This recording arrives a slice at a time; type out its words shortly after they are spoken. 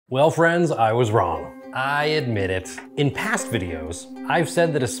Well, friends, I was wrong. I admit it. In past videos, I've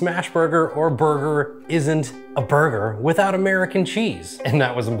said that a smashburger or burger isn't a burger without American cheese, and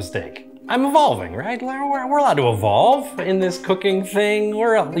that was a mistake. I'm evolving, right? We're allowed to evolve in this cooking thing.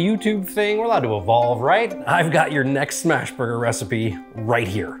 We're a YouTube thing. We're allowed to evolve, right? I've got your next smashburger recipe right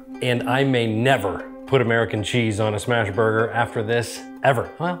here. And I may never put American cheese on a smashburger after this, ever.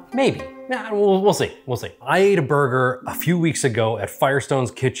 Well, maybe. Nah, we'll see. We'll see. I ate a burger a few weeks ago at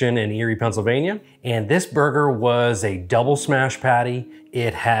Firestone's Kitchen in Erie, Pennsylvania, and this burger was a double smash patty.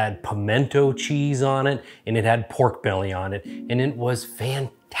 It had pimento cheese on it, and it had pork belly on it, and it was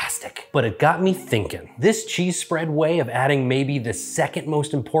fantastic. But it got me thinking. This cheese spread way of adding maybe the second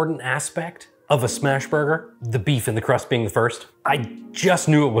most important aspect of a smash burger, the beef and the crust being the first, I just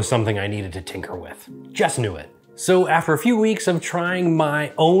knew it was something I needed to tinker with. Just knew it. So after a few weeks of trying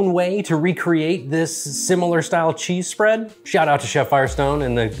my own way to recreate this similar style cheese spread, shout out to Chef Firestone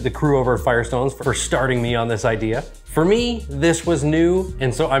and the crew over at Firestone's for starting me on this idea. For me, this was new,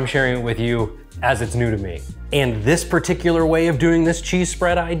 and so I'm sharing it with you as it's new to me. And this particular way of doing this cheese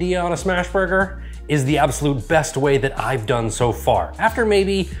spread idea on a smash burger is the absolute best way that I've done so far, after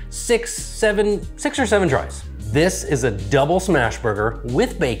maybe six or seven tries. This is a double smash burger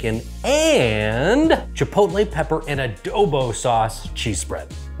with bacon and chipotle pepper and adobo sauce cheese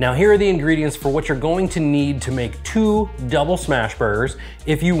spread. Now here are the ingredients for what you're going to need to make 2 double smash burgers.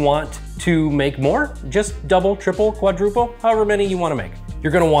 If you want to make more, just double, triple, quadruple, however many you want to make.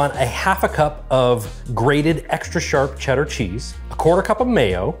 You're gonna want a ½ cup of grated extra sharp cheddar cheese, a ¼ cup of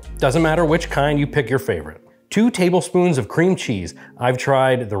mayo, doesn't matter which kind, you pick your favorite. 2 tablespoons of cream cheese. I've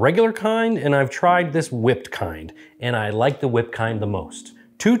tried the regular kind and I've tried this whipped kind, and I like the whipped kind the most.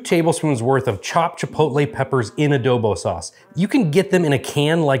 2 tablespoons worth of chopped chipotle peppers in adobo sauce. You can get them in a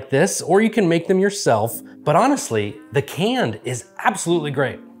can like this, or you can make them yourself, but honestly, the canned is absolutely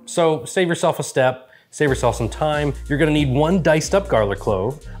great. So save yourself a step, save yourself some time. You're gonna need 1 diced up garlic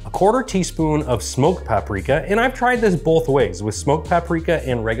clove, a ¼ teaspoon of smoked paprika, and I've tried this both ways, with smoked paprika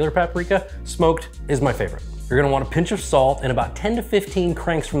and regular paprika. Smoked is my favorite. You're gonna want a pinch of salt and about 10 to 15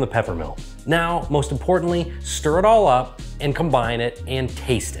 cranks from the pepper mill. Now, most importantly, stir it all up and combine it and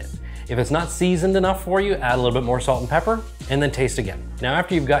taste it. If it's not seasoned enough for you, add a little bit more salt and pepper, and then taste again. Now,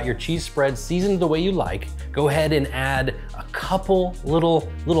 after you've got your cheese spread seasoned the way you like, go ahead and add a couple little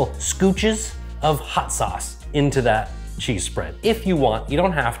scooches of hot sauce into that cheese spread. If you want, you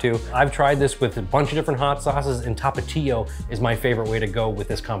don't have to. I've tried this with a bunch of different hot sauces, and Tapatio is my favorite way to go with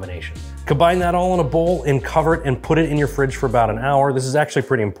this combination. Combine that all in a bowl and cover it and put it in your fridge for about an hour. This is actually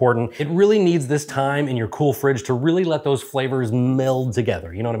pretty important. It really needs this time in your cool fridge to really let those flavors meld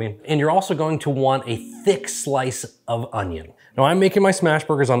together, you know what I mean? And you're also going to want a thick slice of onion. Now I'm making my smash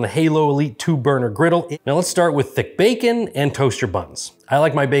burgers on the Halo Elite 2-burner griddle. Now let's start with thick bacon and toast your buns. I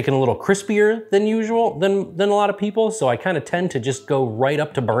like my bacon a little crispier than usual, than a lot of people, so I kind of tend to just go right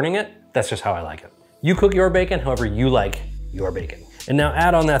up to burning it. That's just how I like it. You cook your bacon however you like your bacon. And now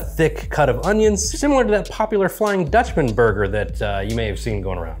add on that thick cut of onions, similar to that popular Flying Dutchman burger that you may have seen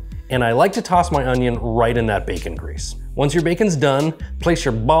going around. And I like to toss my onion right in that bacon grease. Once your bacon's done, place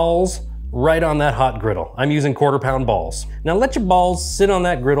your balls right on that hot griddle. I'm using ¼ balls. Now let your balls sit on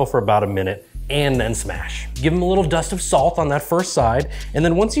that griddle for about a minute and then smash. Give them a little dust of salt on that first side, and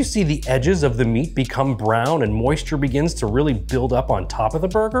then once you see the edges of the meat become brown and moisture begins to really build up on top of the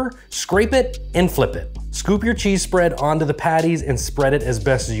burger, scrape it and flip it. Scoop your cheese spread onto the patties and spread it as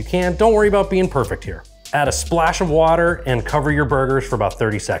best as you can. Don't worry about being perfect here. Add a splash of water and cover your burgers for about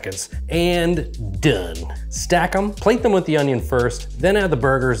 30 seconds. And done. Stack them, plate them with the onion first, then add the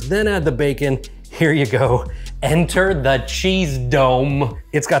burgers, then add the bacon. Here you go. Enter the cheese dome.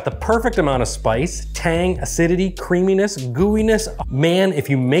 It's got the perfect amount of spice, tang, acidity, creaminess, gooiness. Man, if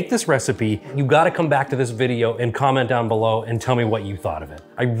you make this recipe, you gotta come back to this video and comment down below and tell me what you thought of it.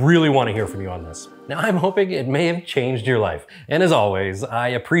 I really wanna hear from you on this. Now, I'm hoping it may have changed your life. And as always, I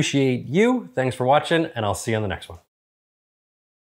appreciate you. Thanks for watching, and I'll see you on the next one.